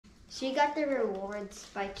She got the rewards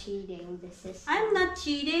by cheating the system. I'm not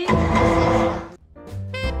cheating. The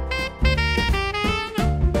system.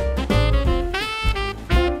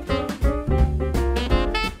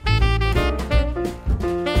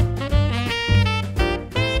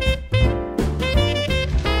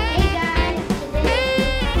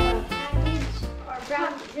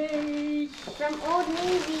 From Old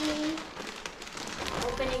Navy.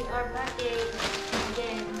 Opening our package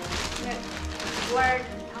again. Worth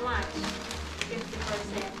how much?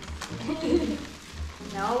 50%.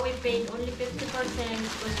 No, we paid only 50%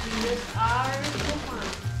 because we used our coupon.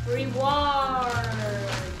 Reward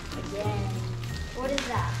again. What is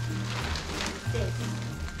that? This.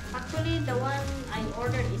 Actually, the one I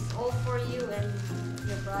ordered is all for you and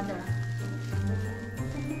your brother.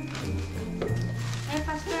 Hey,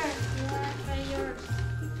 faster! You wanna try yours?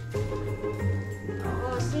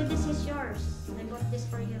 Oh, see, this is yours. I bought this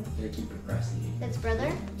for you. You keep procrastinating. That's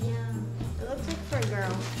brother? Yeah. It looks like for a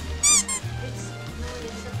girl. It's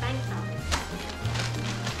a tank top.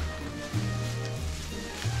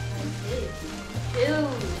 What's this? Ew!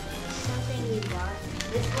 Something you bought.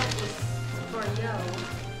 This one is for you.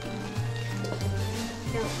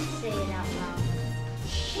 Don't say it out loud.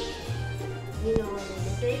 You know what it is.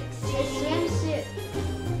 Sexy. A swimsuit.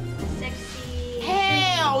 Sexy.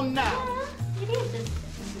 Hell no! It is a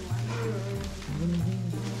sexy one.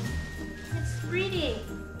 It's pretty.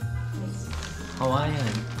 It's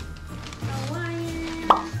Hawaiian. Hawaiian.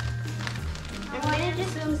 I'm gonna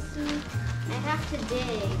just swimsuit. I have to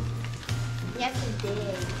dig. You have to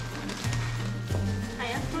dig. I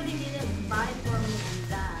actually didn't buy for me and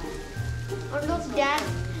dad. Oh look,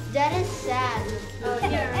 Dad is sad. Oh,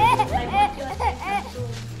 here, I bought you a tank top too.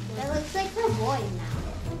 That looks like for a boy now.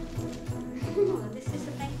 Oh, this is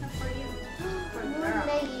a tank top for you. For More girl.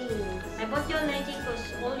 leggings. I bought your leggings because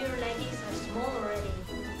all your leggings are small already.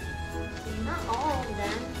 See, Not all of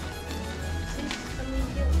them. since the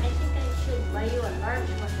medium, I think I should buy you a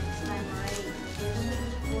large one next time already. You're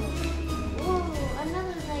so small. Whoa,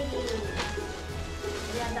 another legging.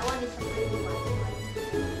 Yeah, that one is a pretty one.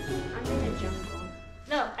 I'm in the jungle.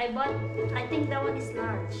 No, I think that one is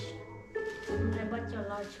large. I bought your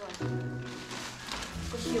large one.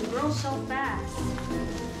 Because you grow so fast.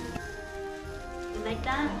 You like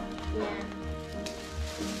that? Yeah.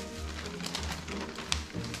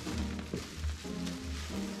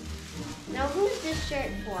 Now who's this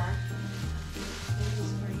shirt for? This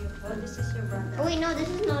is for you. Oh, this is your brother. Oh wait, no, this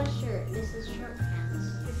is not a shirt. This is short pants.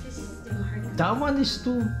 This is the mark. That one is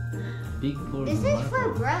too big for This is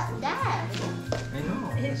Marco. for Dad. I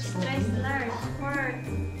know. It's for size me. large. For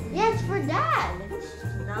Yeah, it's for Dad.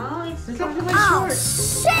 no, it's Look for at my oh,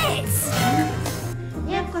 shorts.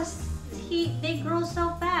 yeah, because they grow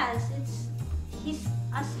so fast. He's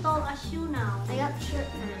as tall as you now. I got short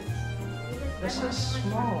pants. That's so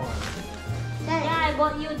small. Dad, Yeah, I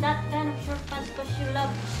bought you that kind of short pants because you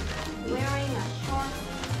love wearing a short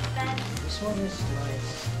pants. This one is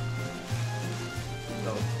nice.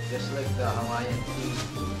 No, just like the Hawaiian tee.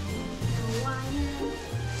 Hawaiian.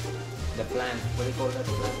 The plant. What do you call that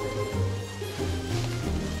plant?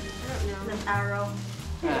 I don't know. The arrow.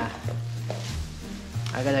 Ah.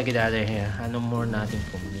 I gotta get out of here. Ano more natin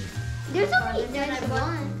pumili? There's only Then I there's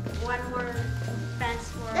bought one. one more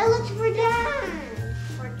pants for That looks for Dad.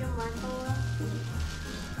 your Marco.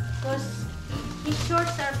 Because his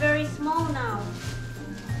shorts are very small now.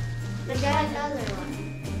 I got another one.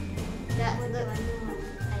 That With the look. new one.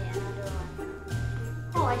 Ay, another one.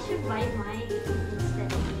 Oh, I should buy mine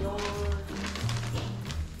instead of yours.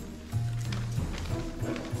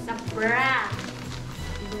 It's a bra.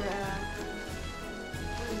 Bruh.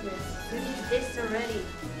 What is this? We need this already.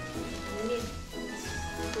 We need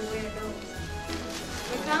to wear those.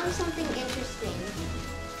 I found something interesting.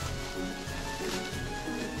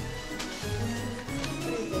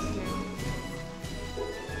 What is this now?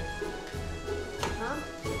 Huh?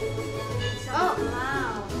 Oh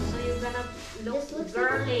wow! So you're gonna look This looks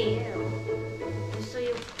girly. like So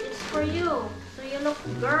it's for you. So you look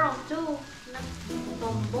girl too, not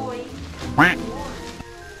tomboy.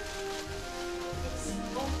 It's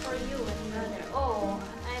all for you and brother. Oh,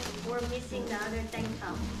 we're missing the other tank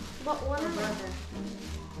top. But one For of brother.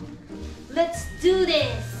 Let's do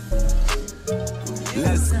this.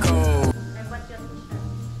 Let's go. I bought your t-shirt.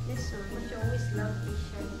 this one. But you always love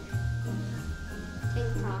t-shirt.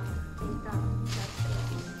 Tank top. Tank top. That's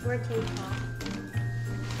it. We're tank top.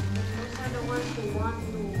 Those are the ones who want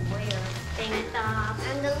to wear tank top.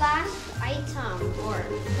 And the last item or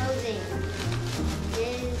clothing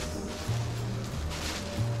is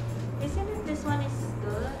Isn't it this one is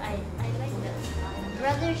good? I like that style.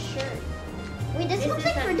 brother's shirt. Wait, this This looks is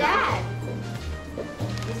like a for dad. Dad.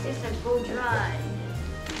 This is a Go Dry.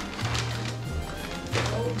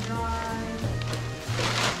 Go Dry.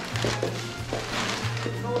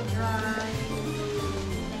 Go Dry.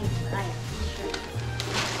 Thanks, I shirt.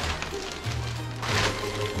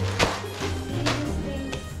 See these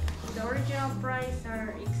things? The original price are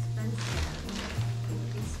expensive.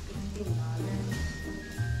 It's $15.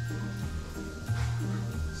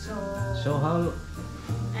 So how,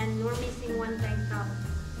 And we're missing one tank top.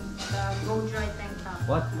 The Go Dry tank top.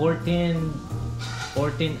 what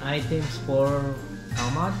 14 items for how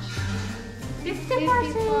much?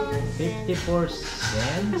 50%. 54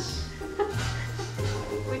 cents?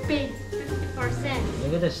 We paid 50%.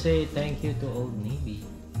 You gotta say thank you to Old Navy.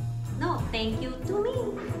 No, thank you to me.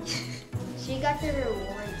 She got the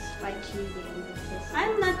rewards by cheating the system.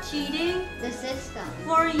 I'm not cheating. The system.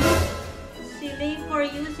 For you, silly, for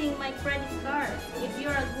using my credit card. If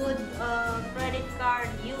you're a good credit card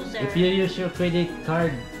user. If you use your credit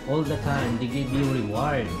card all the time, they give you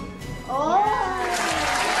reward. Oh! If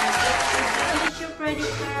you use your credit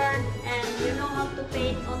card and you know how to pay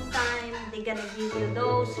it on time, they're gonna give you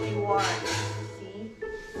those rewards. See?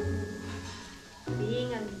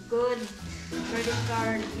 Being a good credit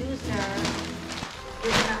card user,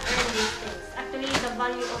 you're gonna earn these things. Actually, the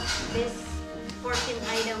value of this 14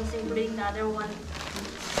 items, including the other one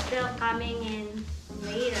still coming in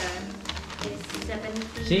later, is 70.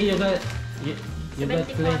 See, you got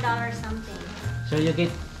 $74 something. so you get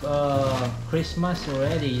Christmas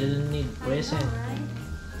already. You don't need present. I know, right?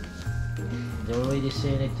 They already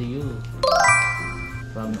sent it to you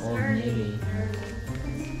from It's Old early. Navy.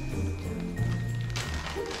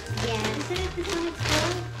 Yeah. Isn't it this one? It's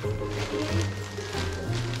good.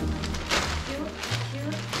 Cute,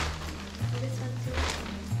 cute. This one too.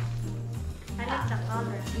 I like the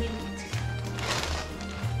color, mint.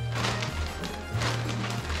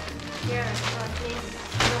 Here, so at least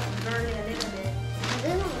look girly a little bit. It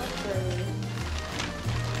doesn't look girly.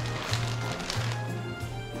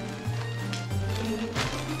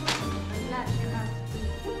 Flash it up.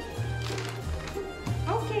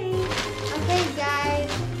 Okay. Okay, guys.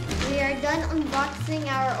 We are done unboxing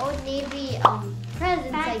our Old Navy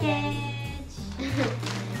presents, I guess. Package.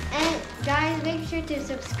 And guys, make sure to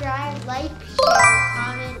subscribe, like, share,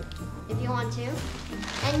 comment if you want to.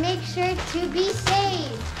 And make sure to be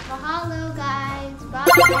safe. Mahalo, guys. Bye.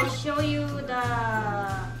 I'll show you the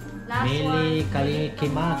last Mili one.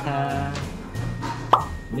 Kalikimaka.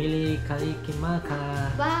 Mili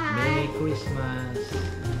Kalikimaka. Bye. Merry Christmas.